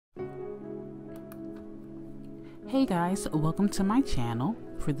Hey guys, welcome to my channel.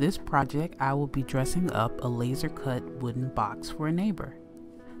 For this project, I will be dressing up a laser cut wooden box for a neighbor.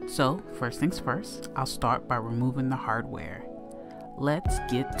 So first things first, I'll start by removing the hardware. Let's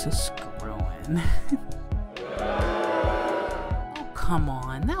get to screwing. Oh, come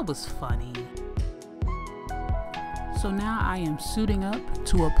on, that was funny. So now I am suiting up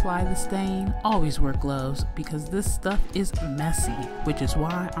to apply the stain. Always wear gloves because this stuff is messy, which is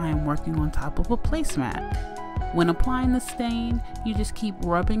why I am working on top of a placemat. When applying the stain, you just keep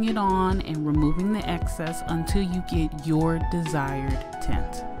rubbing it on and removing the excess until you get your desired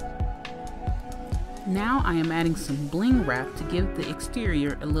tint. Now I am adding some bling wrap to give the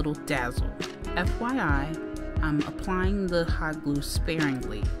exterior a little dazzle. FYI, I'm applying the hot glue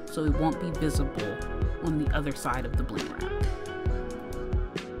sparingly so it won't be visible on the other side of the bling wrap.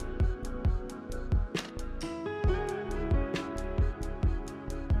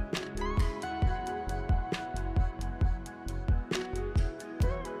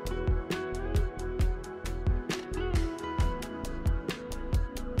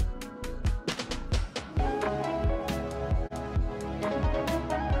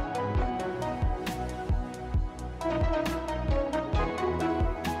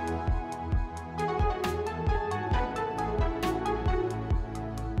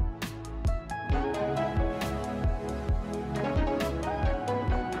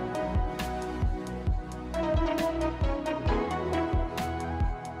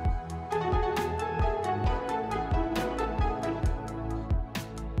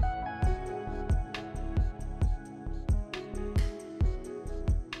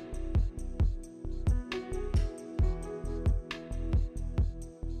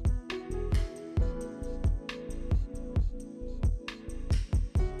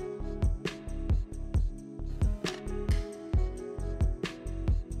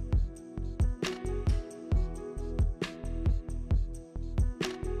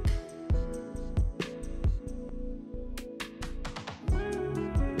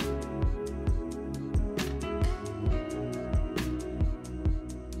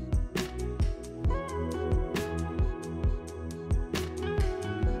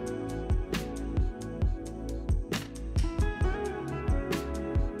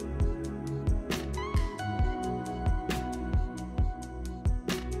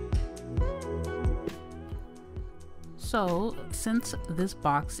 So, since this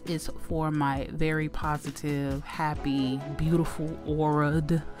box is for my very positive, happy, beautiful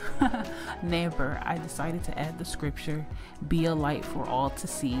auraed neighbor, I decided to add the scripture, "Be a light for all to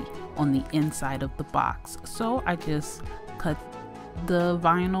see," on the inside of the box. So I just cut the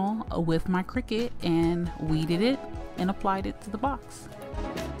vinyl with my Cricut and weeded it and applied it to the box.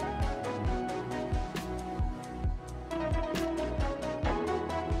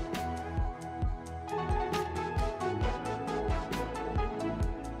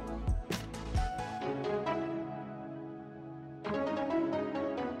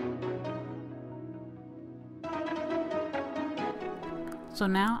 So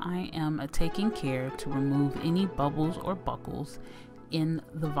now I am taking care to remove any bubbles or buckles in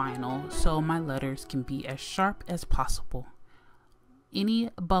the vinyl so my letters can be as sharp as possible. Any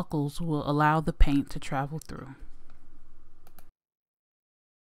buckles will allow the paint to travel through.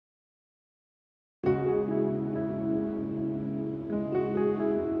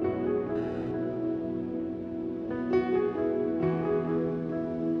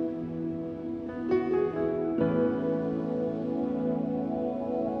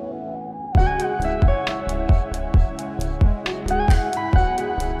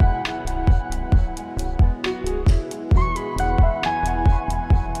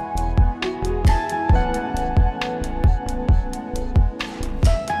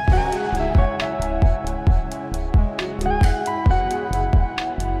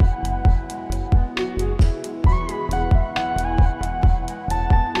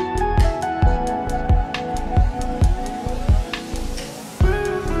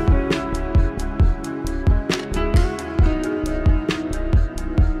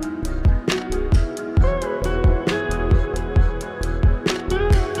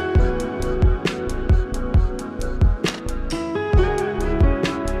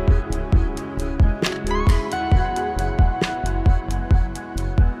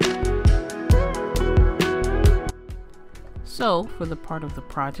 So for the part of the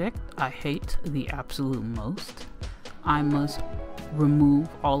project I hate the absolute most, I must remove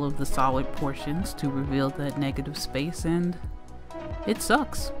all of the solid portions to reveal that negative space, and it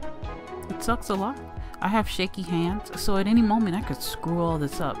sucks. It sucks a lot. I have shaky hands, so at any moment I could screw all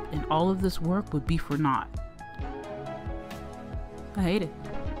this up and all of this work would be for naught. I hate it.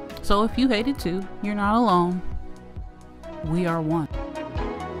 So if you hate it too, you're not alone. We are one.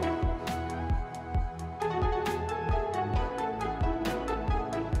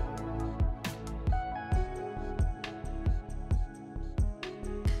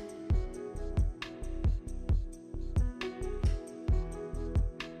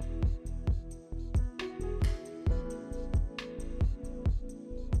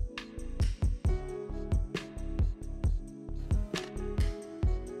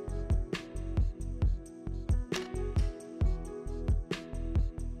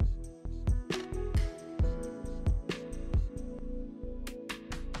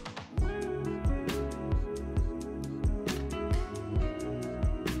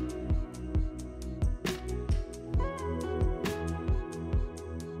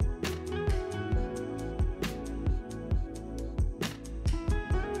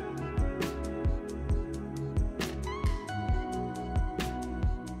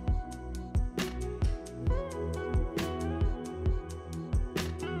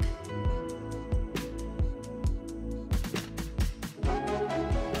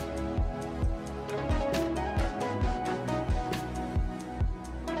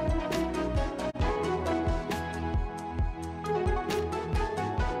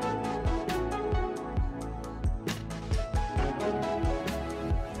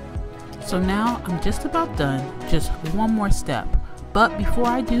 So now I'm just about done, just one more step. But before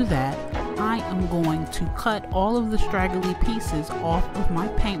I do that, I am going to cut all of the straggly pieces off of my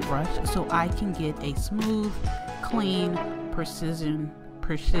paintbrush so I can get a smooth, clean, precision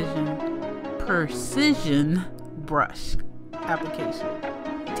brush application.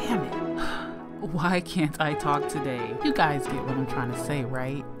 Damn it. Why can't I talk today? You guys get what I'm trying to say,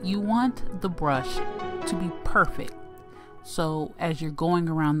 right? You want the brush to be perfect. So as you're going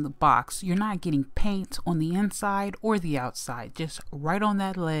around the box, you're not getting paint on the inside or the outside, just right on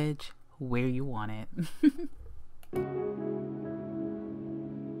that ledge where you want it.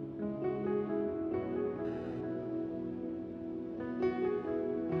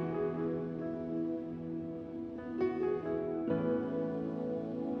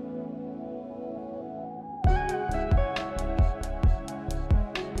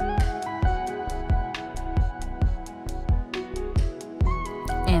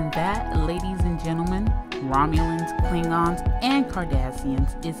 And that, ladies and gentlemen, Romulans, Klingons, and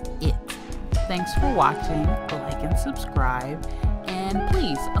Cardassians is it. Thanks for watching, like and subscribe, and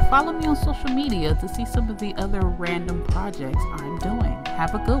please follow me on social media to see some of the other random projects I'm doing.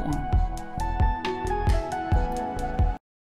 Have a good one.